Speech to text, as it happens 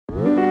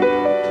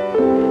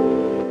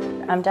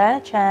I'm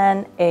Diana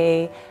Chan,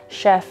 a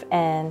chef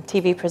and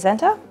TV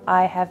presenter.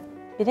 I have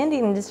been in the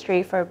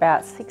industry for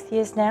about 6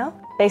 years now.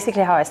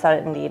 Basically how I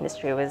started in the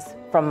industry was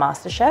from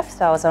MasterChef,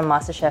 so I was on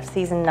MasterChef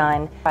season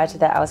 9. Prior to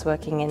that I was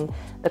working in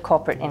the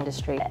corporate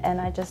industry,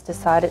 and I just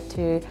decided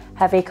to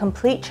have a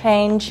complete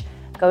change,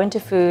 go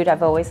into food.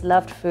 I've always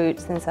loved food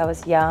since I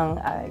was young.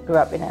 I grew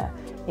up in a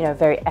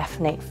very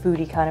ethnic,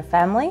 foodie kind of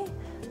family.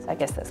 So I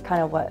guess that's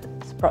kind of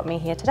what's brought me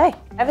here today.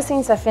 Ever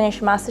since I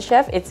finished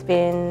MasterChef, it's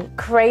been a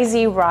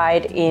crazy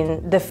ride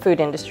in the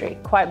food industry.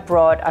 Quite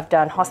broad. I've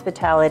done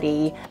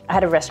hospitality. I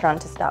had a restaurant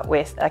to start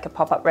with, like a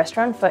pop-up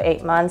restaurant for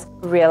 8 months.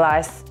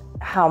 Realized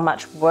how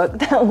much work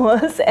that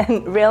was,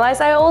 and realized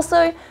I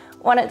also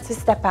wanted to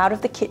step out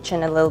of the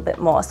kitchen a little bit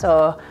more.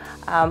 So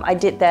I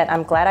did that.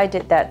 I'm glad I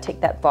did that,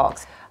 tick that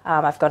box.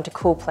 I've gone to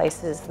cool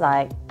places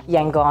like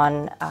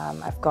Yangon.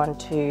 I've gone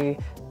to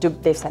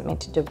they've sent me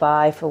to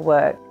Dubai for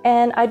work.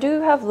 And I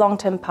do have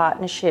long-term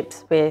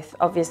partnerships with,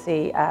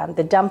 obviously,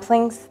 the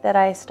dumplings that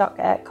I stock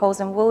at Coles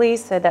and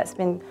Woolies. So that's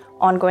been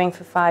ongoing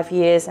for 5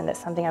 years, and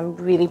that's something I'm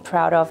really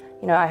proud of.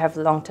 You know, I have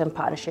long-term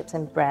partnerships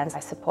and brands.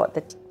 I support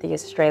the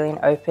Australian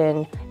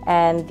Open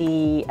and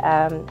the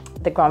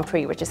Grand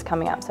Prix, which is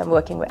coming up. So I'm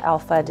working with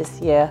Alpha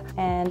this year.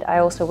 And I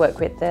also work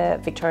with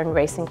the Victorian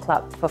Racing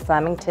Club for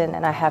Flemington,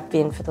 and I have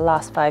been for the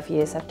last 5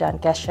 years. I've done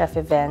guest chef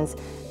events,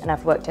 and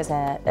I've worked as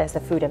a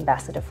food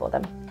ambassador for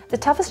them. The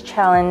toughest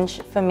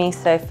challenge for me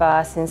so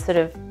far, since sort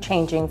of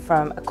changing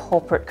from a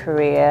corporate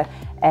career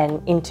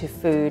and into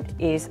food,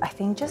 is I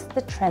think just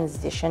the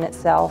transition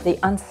itself, the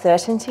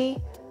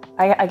uncertainty.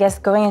 I guess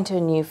going into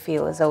a new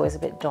field is always a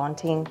bit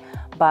daunting,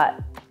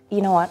 but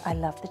you know what? I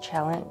love the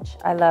challenge.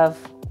 I love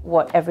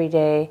what every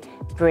day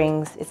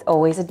brings. It's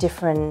always a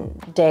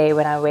different day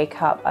when I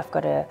wake up. I've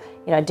got a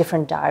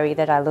different diary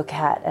that I look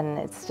at, and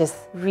it's just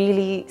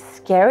really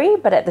scary,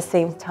 but at the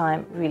same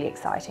time, really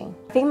exciting.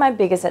 I think my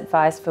biggest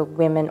advice for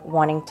women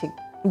wanting to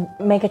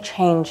make a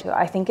change,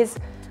 I think, is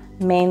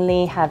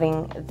mainly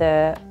having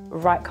the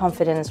right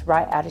confidence,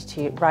 right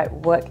attitude, right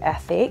work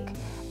ethic,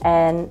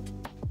 and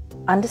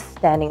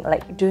understanding,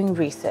 like doing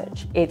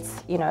research.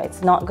 It's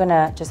not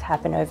gonna just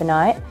happen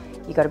overnight.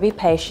 You gotta be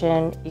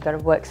patient, you gotta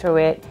work through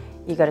it,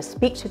 you gotta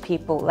speak to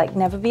people, like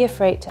never be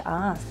afraid to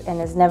ask, and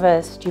there's never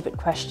a stupid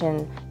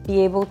question.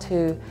 Be able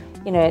to,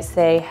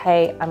 say,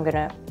 hey, I'm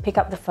gonna pick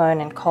up the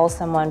phone and call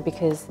someone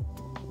because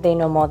they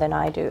know more than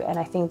I do. And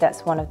I think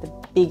that's one of the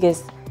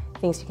biggest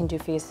things you can do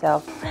for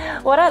yourself.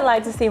 What I'd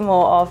like to see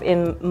more of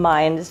in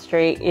my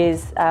industry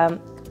is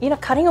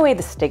cutting away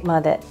the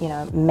stigma that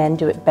men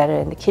do it better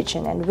in the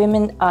kitchen, and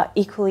women are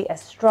equally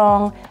as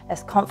strong,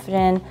 as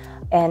confident,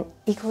 and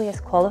equally as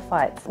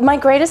qualified. My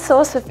greatest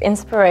source of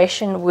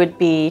inspiration would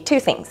be 2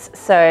 things.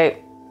 So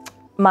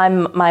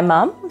my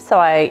mum. So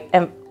I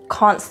am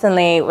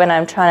constantly, when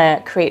I'm trying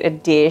to create a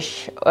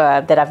dish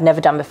that I've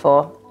never done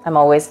before,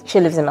 she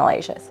lives in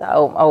Malaysia, so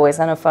I'm always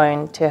on the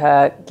phone to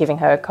her, giving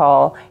her a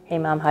call. Hey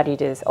mum, how do you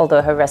do this?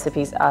 Although her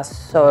recipes are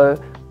so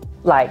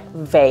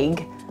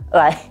vague,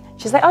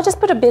 she's like, I'll just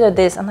put a bit of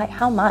this. I'm like,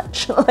 how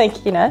much?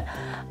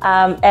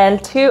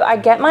 And 2, I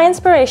get my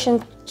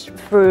inspiration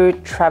through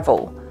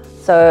travel.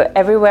 So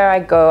everywhere I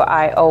go,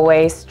 I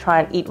always try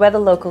and eat where the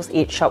locals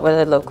eat, shop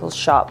where the locals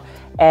shop.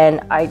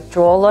 And I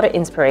draw a lot of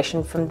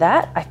inspiration from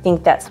that. I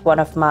think that's one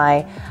of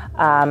my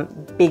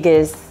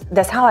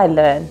that's how I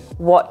learn,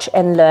 watch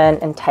and learn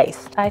and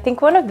taste. I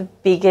think one of the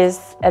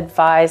biggest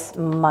advice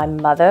my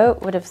mother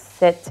would have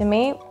said to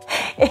me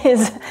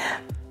is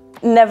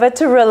never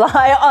to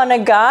rely on a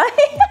guy.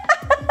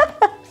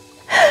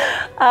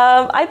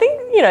 I think,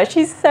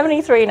 she's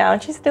 73 now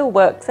and she still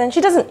works, and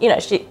she doesn't,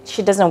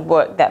 she doesn't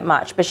work that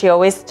much, but she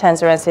always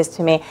turns around and says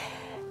to me,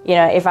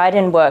 if I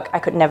didn't work, I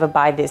could never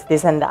buy this,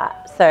 this and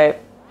that. So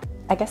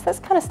I guess that's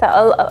kind of stuff.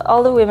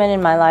 All the women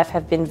in my life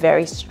have been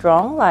very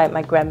strong. Like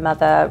my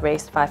grandmother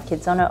raised 5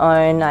 kids on her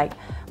own. Like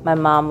my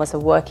mom was a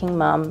working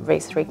mom,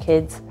 raised 3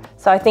 kids.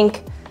 So I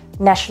think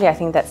naturally, I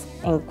think that's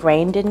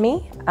ingrained in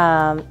me.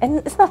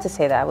 And it's not to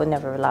say that I would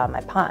never rely on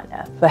my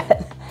partner,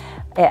 but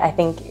I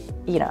think,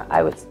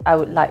 I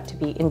would like to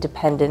be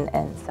independent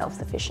and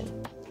self-sufficient.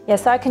 Yeah,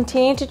 so I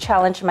continue to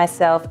challenge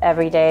myself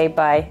every day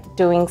by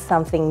doing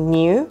something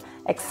new,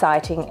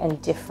 exciting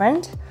and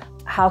different.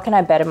 How can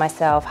I better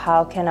myself?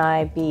 How can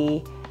I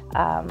be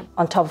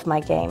on top of my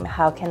game?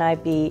 How can I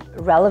be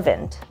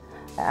relevant?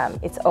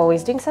 It's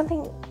always doing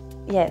something,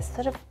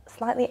 sort of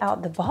slightly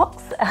out the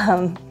box.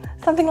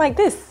 Something like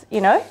this,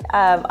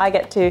 I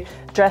get to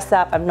dress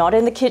up. I'm not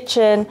in the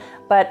kitchen,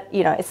 but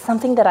it's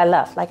something that I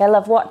love. Like I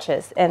love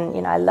watches,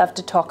 and I love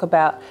to talk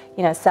about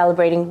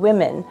celebrating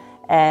women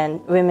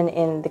and women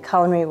in the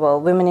culinary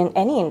world, women in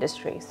any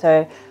industry.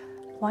 So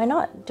why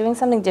not? Doing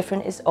something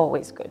different is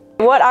always good.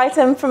 What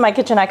item from my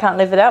kitchen I can't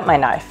live without? My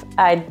knife.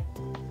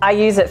 I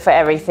use it for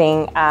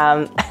everything.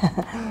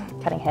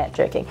 Cutting hair,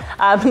 joking.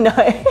 No,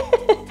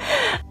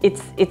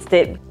 it's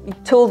the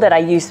tool that I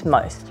use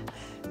most.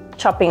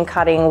 Chopping,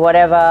 cutting,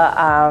 whatever.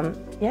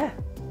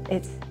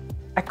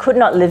 I could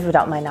not live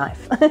without my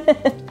knife.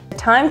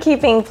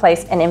 timekeeping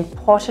plays an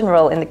important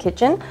role in the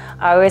kitchen.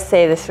 I always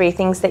say the three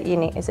things that you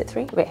need. Is it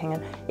three? Wait, hang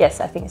on.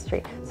 Yes, I think it's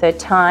three. So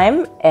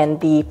time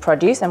and the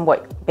produce and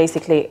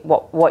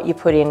what you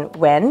put in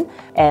when,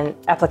 and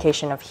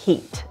application of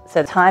heat.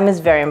 So time is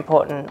very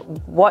important.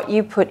 What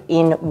you put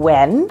in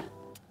when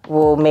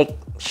will make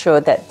sure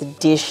that the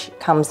dish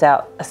comes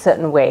out a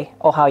certain way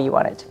or how you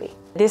want it to be.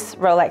 This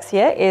Rolex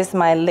here is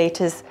my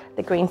latest,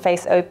 the Green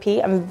Face OP.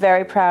 I'm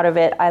very proud of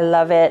it. I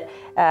love it.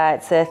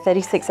 It's a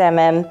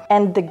 36mm,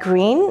 and the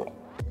green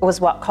was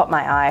what caught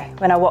my eye.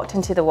 When I walked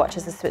into the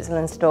Watches of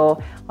Switzerland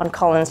store on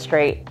Collins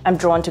Street, I'm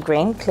drawn to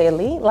green,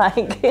 clearly.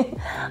 Like,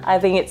 I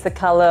think it's the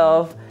color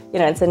of, you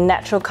know, it's a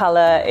natural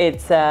color,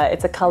 it's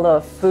a color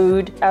of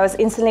food. I was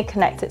instantly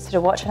connected to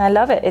the watch and I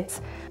love it. It's,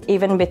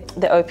 even with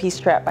the OP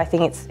strap, I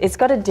think it's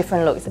got a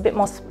different look. It's a bit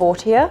more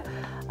sportier.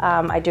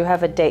 I do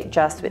have a date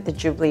just with the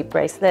Jubilee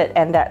bracelet,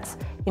 and that's,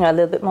 you know, a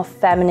little bit more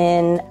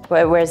feminine,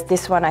 whereas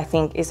this one I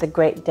think is a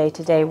great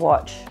day-to-day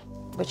watch,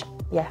 which,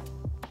 yeah,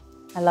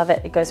 I love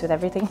it. It goes with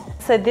everything.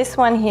 So this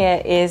one here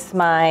is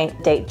my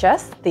date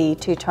just, the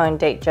two-tone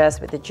date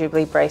just with the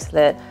Jubilee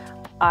bracelet.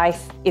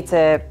 It's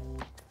a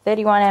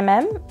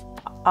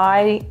 31mm.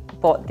 I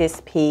bought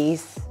this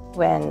piece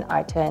when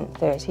I turned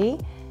 30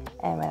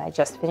 and when I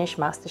just finished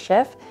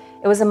MasterChef.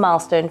 It was a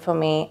milestone for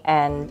me,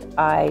 and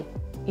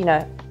you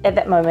know, at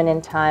that moment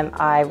in time,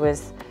 I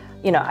was,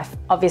 you know, I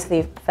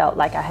obviously felt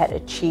like I had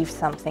achieved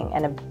something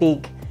in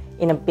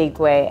a big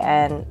way,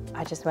 and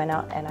I just went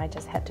out and I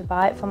just had to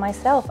buy it for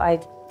myself.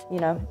 You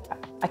know,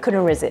 I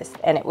couldn't resist,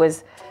 and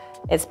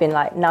it's been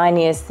like 9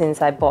 years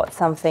since I bought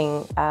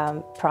something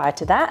prior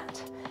to that,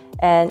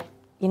 and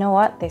you know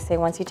what? They say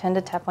once you turn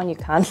the tap on, you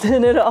can't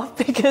turn it off,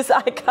 because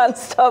I can't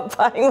stop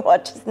buying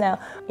watches now.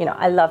 You know,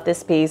 I love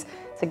this piece.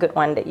 It's a good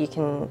one that you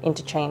can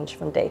interchange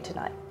from day to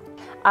night.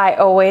 I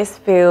always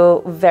feel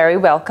very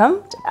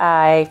welcomed.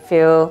 I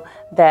feel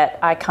that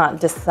I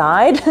can't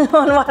decide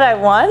on what I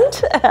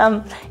want.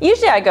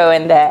 Usually I go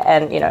in there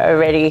and, you know,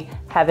 already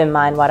have in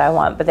mind what I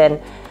want, but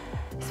then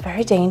it's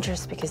very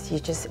dangerous because you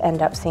just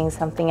end up seeing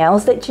something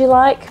else that you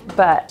like.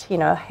 But, you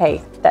know,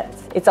 hey,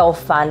 it's all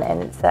fun,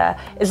 and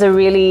it's a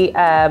really,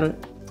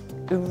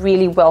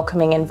 really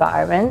welcoming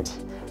environment.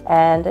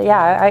 And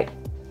yeah,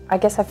 I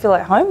guess I feel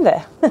at home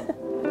there.